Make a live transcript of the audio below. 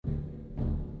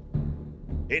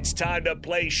It's time to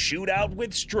play Shootout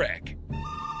with Strick.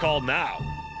 Call now,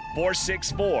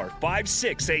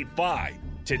 464-5685,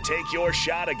 to take your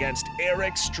shot against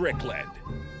Eric Strickland.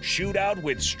 Shootout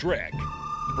with Strick.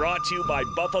 Brought to you by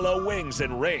Buffalo Wings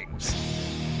and Rings.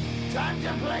 Time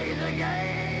to play the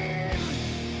game!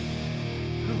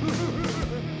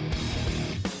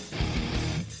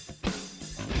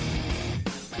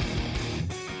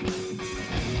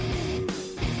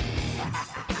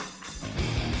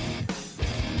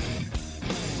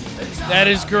 That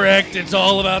is correct. It's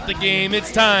all about the game.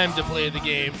 It's time to play the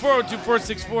game.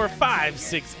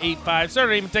 402-464-5685. Start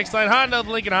name and text line, Honda, the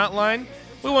Lincoln Hotline.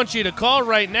 We want you to call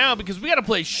right now because we got to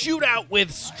play Shootout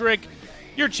with Strick.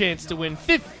 Your chance to win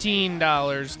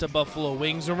 $15 to Buffalo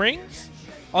Wings and Rings.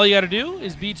 All you got to do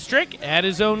is beat Strick at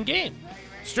his own game.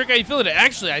 Strick, how you feeling?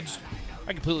 Actually, I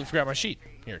completely forgot my sheet.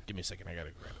 Here, give me a second. I got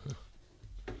to grab it.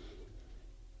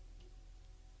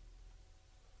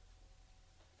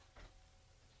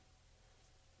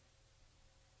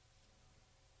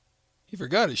 He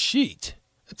forgot his sheet.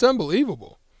 That's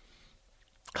unbelievable.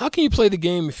 How can you play the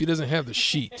game if he doesn't have the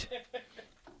sheet?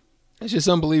 That's just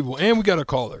unbelievable. And we got a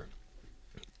caller.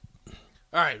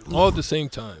 All right. All at the same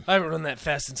time. I haven't run that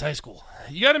fast since high school.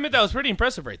 You got to admit that was pretty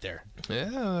impressive right there. Yeah.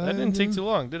 That didn't take too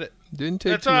long, did it? Didn't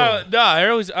take too long.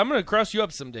 I'm going to cross you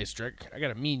up someday, Strick. I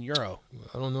got a mean euro.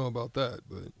 I don't know about that,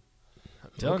 but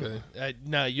okay.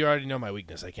 No, you already know my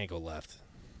weakness. I can't go left.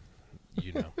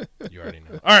 You know. You already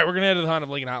know. All right, we're going to head to the Honda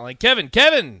Lincoln Hotline. Kevin,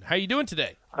 how you doing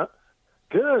today?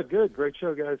 Good. Great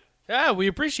show, guys. Yeah, we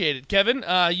appreciate it, Kevin.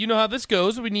 You know how this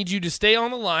goes. We need you to stay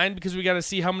on the line because we got to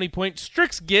see how many points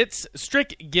Strick gets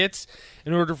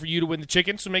in order for you to win the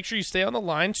chicken. So make sure you stay on the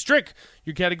line. Strick,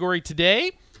 your category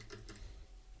today,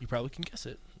 you probably can guess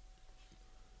it.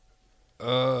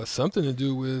 Something to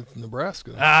do with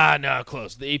Nebraska. No,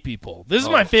 close. The AP poll. This is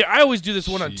my favorite. I always do this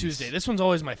one on Tuesday. This one's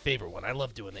always my favorite one. I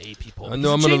love doing the AP poll. I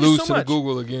know I'm going to lose to the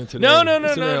Google again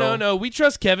today. No. We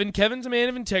trust Kevin. Kevin's a man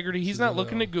of integrity. He's not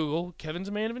looking at Google. Kevin's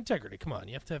a man of integrity. Come on,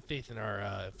 you have to have faith in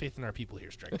our people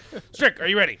here, Strick. Strick, are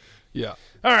you ready? Yeah.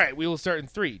 All right, we will start in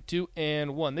 3, 2,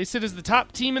 and 1. They sit as the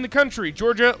top team in the country,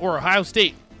 Georgia or Ohio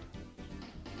State?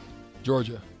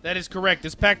 Georgia. That is correct.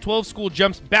 This Pac-12 school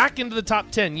jumps back into the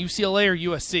top 10, UCLA or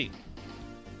USC?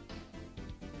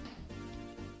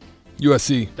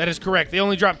 USC. That is correct. They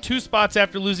only dropped 2 spots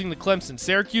after losing to Clemson,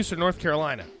 Syracuse or North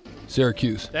Carolina?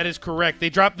 Syracuse. That is correct. They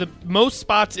dropped the most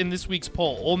spots in this week's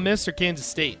poll, Ole Miss or Kansas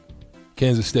State?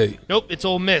 Kansas State. Nope, it's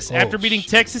Ole Miss. After beating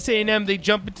Texas A&M, they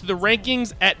jump into the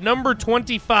rankings at number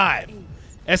 25.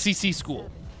 SEC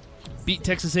school. Beat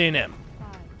Texas A&M.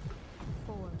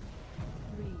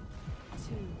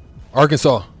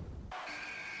 Arkansas.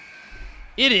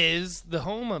 It is the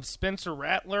home of Spencer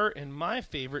Rattler and my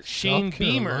favorite, Shane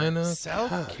Beamer.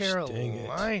 South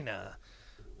Carolina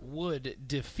would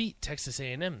defeat Texas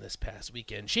A&M this past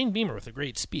weekend. Shane Beamer with a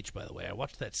great speech, by the way. I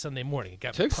watched that Sunday morning. It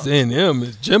got Texas A&M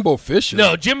is Jimbo Fisher.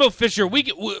 No, Jimbo Fisher.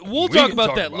 We'll talk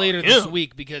about that later this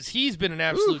week because he's been an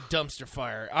absolute dumpster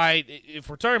fire. If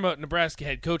we're talking about Nebraska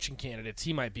head coaching candidates,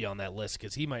 he might be on that list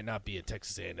because he might not be at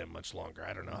Texas A&M much longer.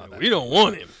 I don't know how that. We don't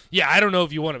want him. Yeah, I don't know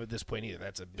if you want him at this point either.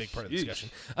 That's a big part of the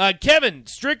discussion. Kevin,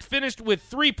 Strick finished with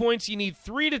 3 points. You need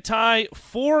 3 to tie,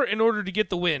 4 in order to get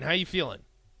the win. How you feeling?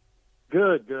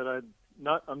 Good.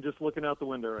 I'm just looking out the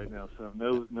window right now, so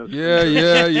no.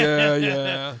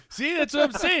 Yeah. See, that's what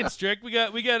I'm saying, Strick. We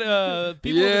got people of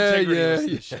integrity on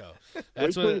this show.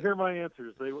 Wait till you hear my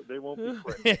answers. They won't be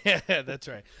quick. Yeah, that's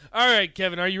right. All right,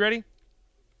 Kevin, are you ready?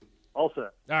 All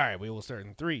set. All right, we will start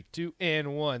in 3, 2,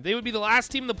 and 1. They would be the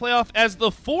last team in the playoff as the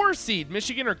 4 seed,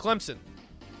 Michigan or Clemson?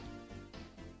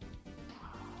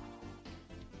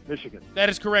 Michigan. That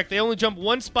is correct. They only jumped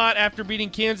 1 spot after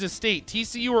beating Kansas State.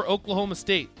 TCU or Oklahoma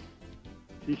State?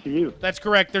 TCU. That's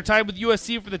correct. They're tied with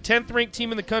USC for the 10th ranked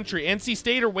team in the country. NC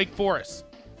State or Wake Forest?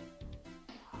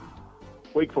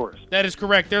 Wake Forest. That is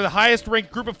correct. They're the highest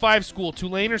ranked group of 5 school.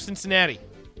 Tulane or Cincinnati?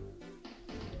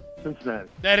 Cincinnati.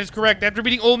 That is correct. After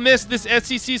beating Ole Miss, this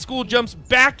SEC school jumps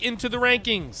back into the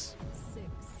rankings.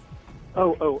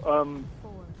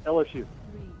 LSU.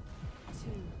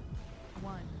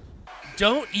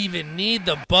 Don't even need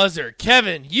the buzzer.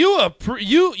 Kevin, you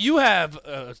have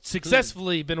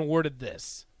successfully been awarded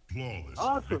this. Flawless.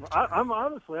 Awesome. I'm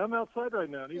outside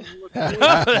right now.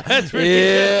 That's pretty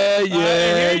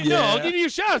good. Yeah. I'll give you a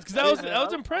shout because that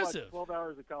was impressive. 12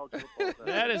 hours of college football.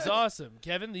 That is awesome.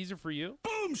 Kevin, these are for you.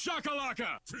 Boom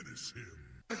shakalaka. Finish him.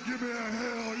 Give me a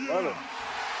hell yeah. Love it.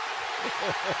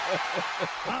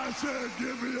 I said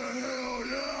give me a hell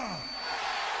yeah.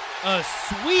 A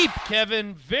sweep,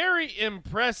 Kevin. Very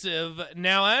impressive.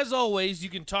 Now, as always, you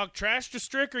can talk trash to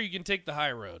Strick or you can take the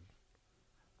high road.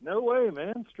 No way,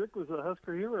 man. Strick was a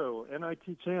Husker hero.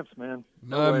 NIT champs, man.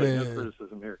 My way, man. No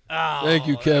criticism here. Oh, Thank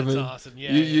you, Kevin. That's awesome.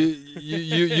 Yeah,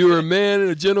 You were a man,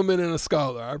 a gentleman, and a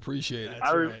scholar. I appreciate it.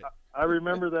 That's right. I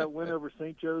remember that win over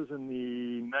St. Joe's in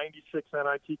the '96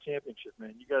 NIT championship,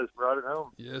 man. You guys brought it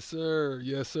home. Yes, sir.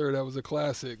 Yes, sir. That was a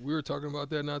classic. We were talking about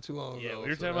that not too long ago. Yeah, we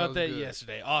were so talking about was that good.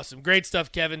 yesterday. Awesome. Great stuff,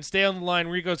 Kevin. Stay on the line.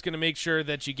 Rico's going to make sure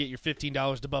that you get your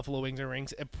 $15 to Buffalo Wings and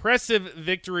Rings. Impressive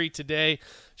victory today.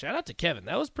 Shout out to Kevin.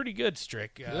 That was pretty good,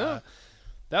 Strick. Yeah.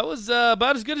 That was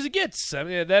about as good as it gets. I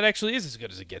mean, that actually is as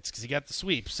good as it gets because he got the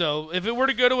sweep. So if it were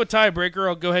to go to a tiebreaker,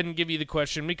 I'll go ahead and give you the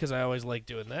question because I always like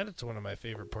doing that. It's one of my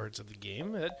favorite parts of the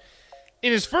game. In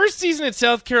his first season at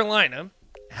South Carolina,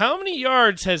 how many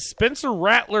yards has Spencer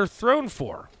Rattler thrown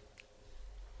for?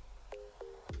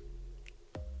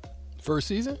 First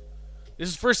season? This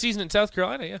is his first season in South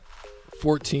Carolina, yeah.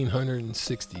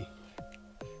 1,460.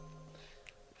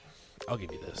 I'll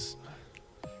give you this.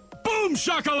 Boom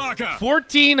shakalaka!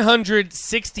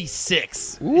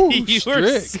 1,466. Ooh, You were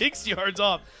Strick. 6 yards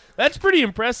off. That's pretty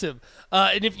impressive.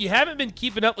 And if you haven't been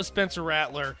keeping up with Spencer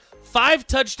Rattler, 5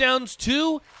 touchdowns,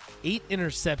 8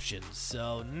 interceptions.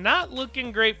 So not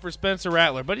looking great for Spencer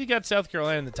Rattler, but he got South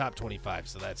Carolina in the top 25,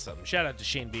 so that's something. Shout out to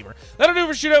Shane Beamer. That'll do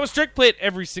for Shootout with Strick. Play it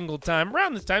every single time.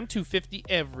 Around this time, $2.50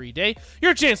 every day.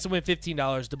 Your chance to win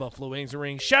 $15 to Buffalo Wings and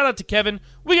Rings. Shout out to Kevin.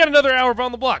 We got another hour of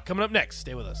On the Block coming up next.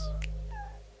 Stay with us.